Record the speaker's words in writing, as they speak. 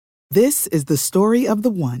This is the story of the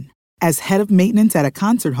one. As head of maintenance at a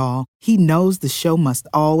concert hall, he knows the show must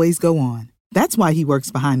always go on. That's why he works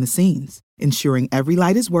behind the scenes, ensuring every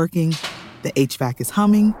light is working, the HVAC is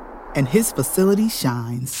humming, and his facility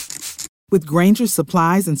shines. With Grainger's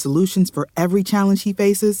supplies and solutions for every challenge he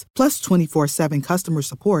faces, plus 24/7 customer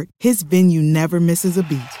support, his venue never misses a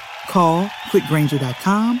beat. Call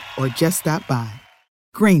quickgrainger.com or just stop by.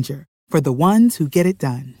 Grainger, for the ones who get it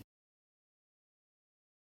done.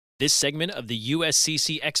 This segment of the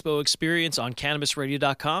USCC Expo experience on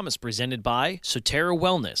CannabisRadio.com is presented by Sotera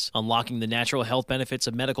Wellness, unlocking the natural health benefits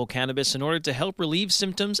of medical cannabis in order to help relieve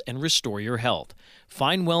symptoms and restore your health.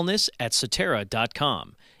 Find wellness at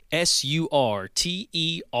Sotera.com,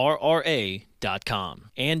 SURTERRA.com.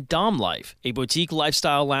 And Dom Life, a boutique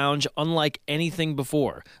lifestyle lounge unlike anything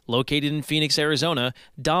before. Located in Phoenix, Arizona,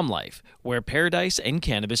 Dom Life, where paradise and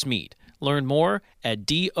cannabis meet. Learn more at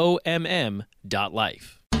DOMM.life.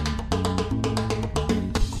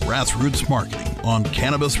 Grassroots Marketing on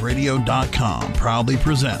CannabisRadio.com proudly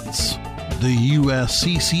presents the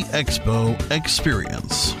USCC Expo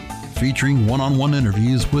Experience, featuring one-on-one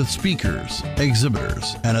interviews with speakers,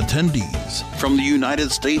 exhibitors, and attendees from the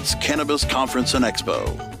United States Cannabis Conference and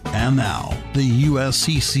Expo. And now, the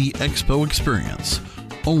USCC Expo Experience,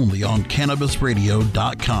 only on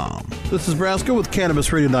CannabisRadio.com. This is Brasco with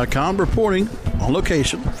CannabisRadio.com reporting on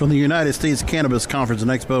location from the United States Cannabis Conference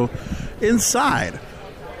and Expo inside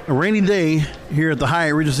a rainy day here at the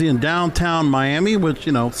Hyatt Regency in downtown Miami, which,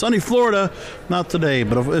 sunny Florida, not today,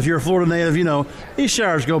 but if you're a Florida native, these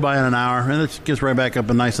showers go by in an hour, and it gets right back up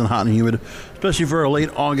and nice and hot and humid, especially for a late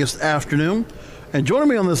August afternoon. And joining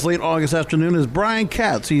me on this late August afternoon is Brian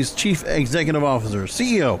Katz. He's Chief Executive Officer,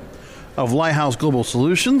 CEO of Lighthouse Global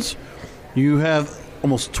Solutions. You have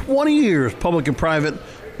almost 20 years, public and private,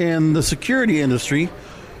 in the security industry.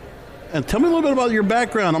 And tell me a little bit about your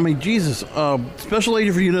background. Special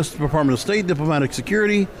Agent for the U.S. Department of State, Diplomatic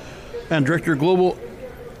Security, and Director of Global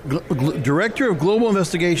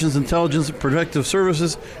Investigations, Intelligence, Protective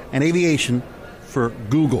Services, and Aviation for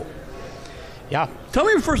Google. Yeah. Tell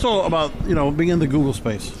me first of all about, being in the Google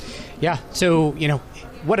space. Yeah. So,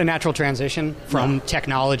 what a natural transition from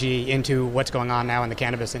technology into what's going on now in the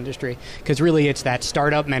cannabis industry. Because really it's that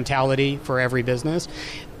startup mentality for every business.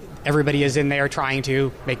 Everybody is in there trying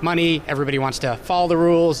to make money. Everybody wants to follow the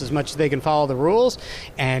rules as much as they can follow the rules.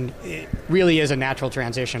 And it really is a natural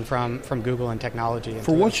transition from Google and technology.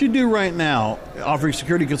 For what you do right now, offering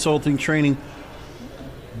security consulting, training,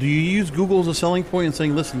 do you use Google as a selling point and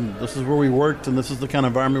saying, listen, this is where we worked and this is the kind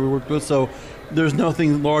of environment we worked with, so there's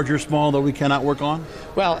nothing large or small that we cannot work on?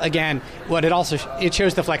 Well, again, it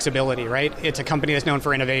shows the flexibility, right? It's a company that's known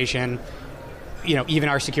for innovation. Even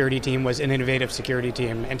our security team was an innovative security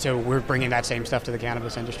team, and so we're bringing that same stuff to the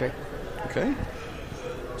cannabis industry. Okay.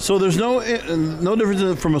 So there's no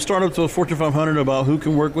difference from a startup to a Fortune 500 about who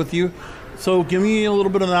can work with you. So give me a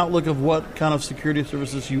little bit of an outlook of what kind of security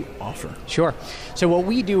services you offer. Sure. So what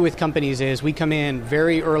we do with companies is we come in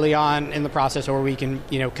very early on in the process, or we can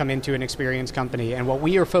come into an experienced company. And what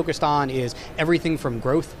we are focused on is everything from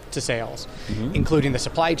growth to sales, including the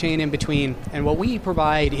supply chain in between. And what we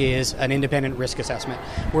provide is an independent risk assessment.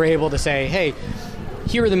 We're able to say, hey,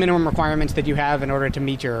 here are the minimum requirements that you have in order to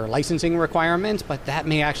meet your licensing requirements, but that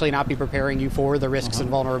may actually not be preparing you for the risks and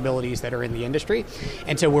vulnerabilities that are in the industry.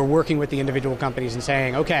 And so we're working with the individual companies and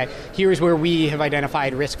saying, okay, here's where we have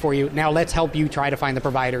identified risk for you. Now let's help you try to find the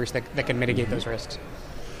providers that can mitigate those risks.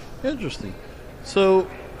 Interesting. So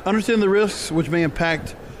understand the risks, which may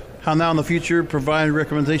impact how now in the future provide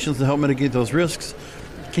recommendations to help mitigate those risks.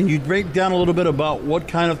 Can you break down a little bit about what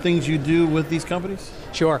kind of things you do with these companies?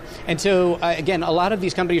 Sure. And so, again, a lot of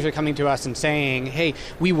these companies are coming to us and saying, hey,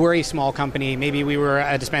 we were a small company. Maybe we were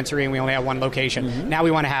a dispensary and we only had one location. Now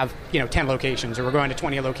we want to have 10 locations, or we're going to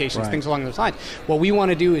 20 locations, things along those lines. What we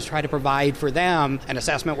want to do is try to provide for them an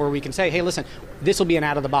assessment where we can say, hey, listen, this will be an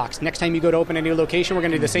out of the box. Next time you go to open a new location, we're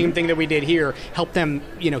going to do the same thing that we did here, help them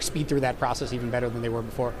speed through that process even better than they were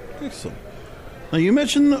before. Excellent. Now, you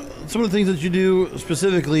mentioned some of the things that you do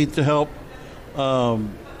specifically to help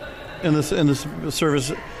in this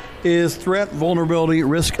service is threat, vulnerability,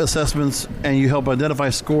 risk assessments, and you help identify,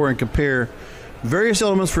 score, and compare various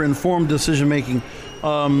elements for informed decision-making.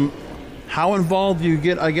 How involved do you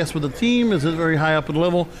get, I guess, with the team? Is it very high up in the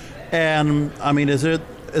level? And, is there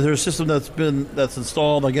a system that's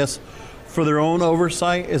installed, I guess, for their own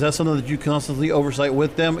oversight? Is that something that you constantly oversight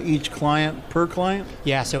with them, each client per client?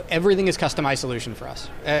 Yeah, so everything is customized solution for us.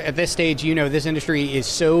 At this stage, this industry is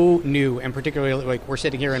so new, and particularly like we're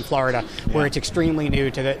sitting here in Florida, where it's extremely new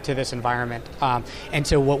to this environment. And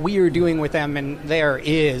so what we are doing with them and there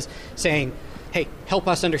is saying, hey, help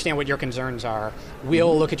us understand what your concerns are.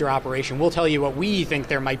 We'll look at your operation. We'll tell you what we think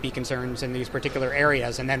there might be concerns in these particular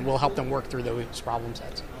areas, and then we'll help them work through those problem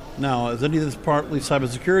sets. Now, is any of this partly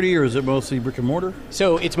cybersecurity, or is it mostly brick and mortar?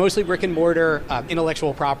 So it's mostly brick and mortar,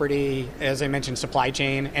 intellectual property, as I mentioned, supply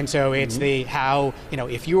chain. And so it's the how,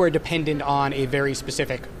 if you are dependent on a very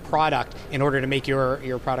specific product in order to make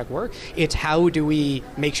your product work, it's how do we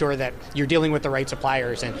make sure that you're dealing with the right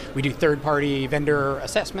suppliers. And we do third-party vendor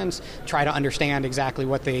assessments, try to understand exactly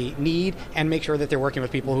what they need, and make sure that they're working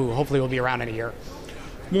with people who hopefully will be around in a year.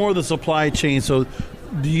 More of the supply chain. So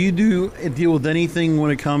do you deal with anything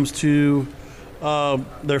when it comes to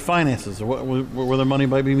their finances, or where their money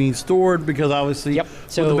might be being stored? Because obviously,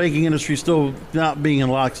 So, with the banking industry still not being in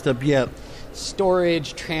lockstep yet.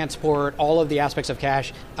 Storage, transport, all of the aspects of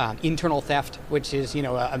cash, internal theft, which is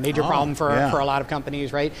a major problem for a lot of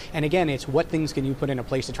companies, right? And again, it's what things can you put into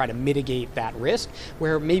place to try to mitigate that risk,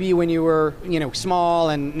 where maybe when you were small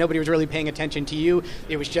and nobody was really paying attention to you,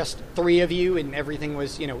 it was just 3 of you and everything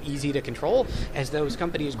was easy to control. As those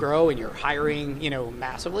companies grow and you're hiring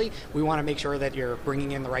massively, we want to make sure that you're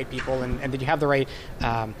bringing in the right people and that you have the right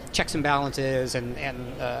checks and balances and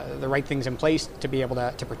the right things in place to be able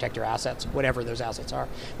to protect your assets, whatever those assets are,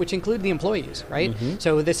 which include the employees, right?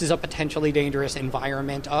 So this is a potentially dangerous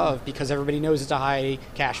environment because everybody knows it's a high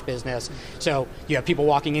cash business. So you have people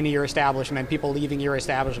walking into your establishment, people leaving your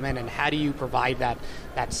establishment, and how do you provide that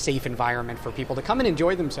safe environment for people to come and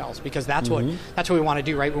enjoy themselves? Because that's what we want to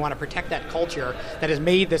do, right? We want to protect that culture that has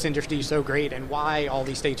made this industry so great and why all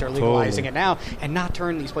these states are legalizing it now, and not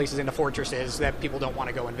turn these places into fortresses that people don't want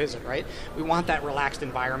to go and visit, right? We want that relaxed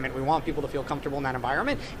environment. We want people to feel comfortable in that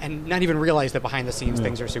environment and not even realize that behind the scenes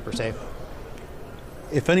things are super safe.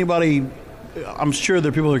 If anybody, I'm sure there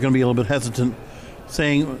are people that are going to be a little bit hesitant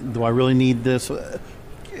saying, do I really need this?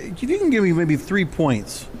 If you can give me maybe 3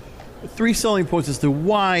 points, 3 selling points as to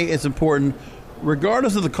why it's important,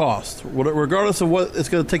 regardless of the cost, regardless of what it's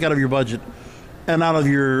going to take out of your budget and out of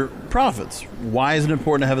your profits. Why is it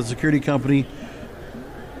important to have a security company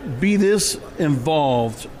be this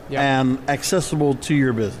involved and accessible to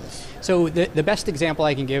your business? So the best example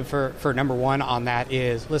I can give for number one on that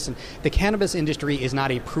is, listen, the cannabis industry is not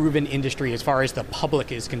a proven industry as far as the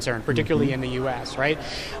public is concerned, particularly in the U.S., right?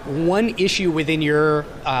 One issue within your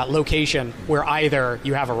location where either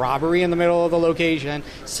you have a robbery in the middle of the location,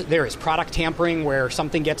 so there is product tampering where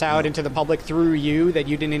something gets out into the public through you that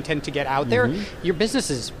you didn't intend to get out there, your business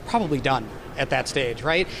is probably done at that stage,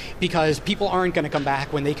 right? Because people aren't going to come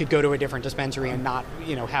back when they could go to a different dispensary and not,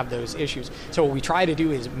 have those issues. So what we try to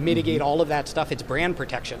do is mitigate all of that stuff. It's brand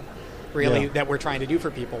protection, really, that we're trying to do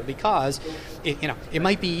for people, because it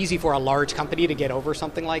might be easy for a large company to get over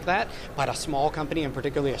something like that, but a small company, and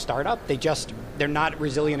particularly a startup, they're not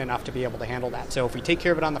resilient enough to be able to handle that. So if we take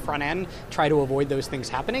care of it on the front end, try to avoid those things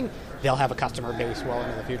happening, they'll have a customer base well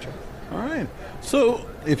into the future. All right. So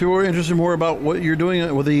if you're interested more about what you're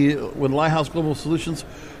doing with Lighthouse Global Solutions,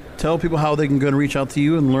 tell people how they can go and reach out to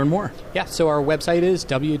you and learn more. Yeah, so our website is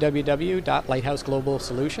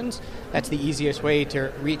www.lighthouseGlobalSolutions. That's the easiest way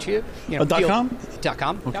to reach you. .com?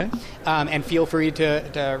 .com. Okay. Yep. And feel free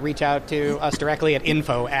to reach out to us directly at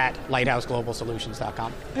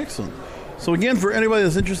info@LighthouseGlobalSolutions.com. Excellent. So again, for anybody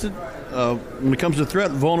that's interested, when it comes to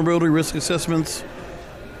threat, vulnerability, risk assessments,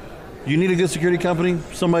 you need a good security company,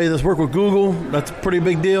 somebody that's worked with Google. That's a pretty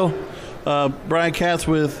big deal. Brian Katz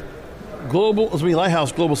with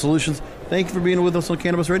Lighthouse Global Solutions. Thank you for being with us on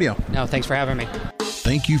Cannabis Radio. No, thanks for having me.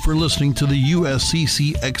 Thank you for listening to the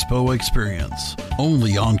USCC Expo Experience,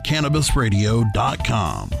 only on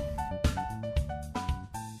CannabisRadio.com.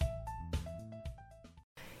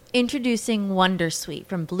 Introducing Wondersuite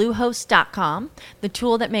from Bluehost.com, the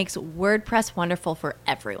tool that makes WordPress wonderful for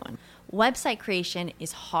everyone. Website creation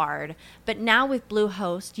is hard, but now with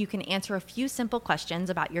Bluehost, you can answer a few simple questions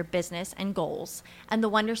about your business and goals, and the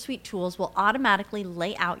Wondersuite tools will automatically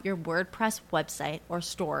lay out your WordPress website or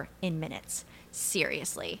store in minutes.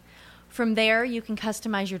 Seriously. From there, you can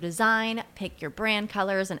customize your design, pick your brand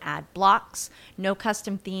colors, and add blocks. No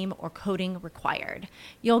custom theme or coding required.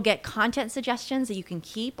 You'll get content suggestions that you can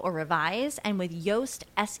keep or revise, and with Yoast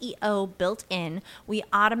SEO built in, we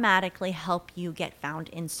automatically help you get found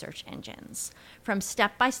in search engines. From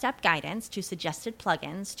step-by-step guidance to suggested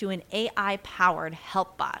plugins to an AI-powered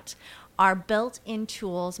help bot, our built-in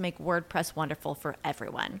tools make WordPress wonderful for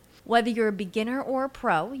everyone. Whether you're a beginner or a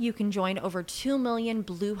pro, you can join over 2 million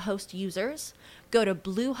Bluehost users. Go to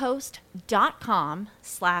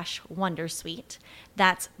bluehost.com/wondersuite.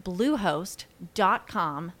 That's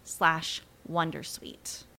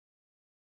bluehost.com/wondersuite.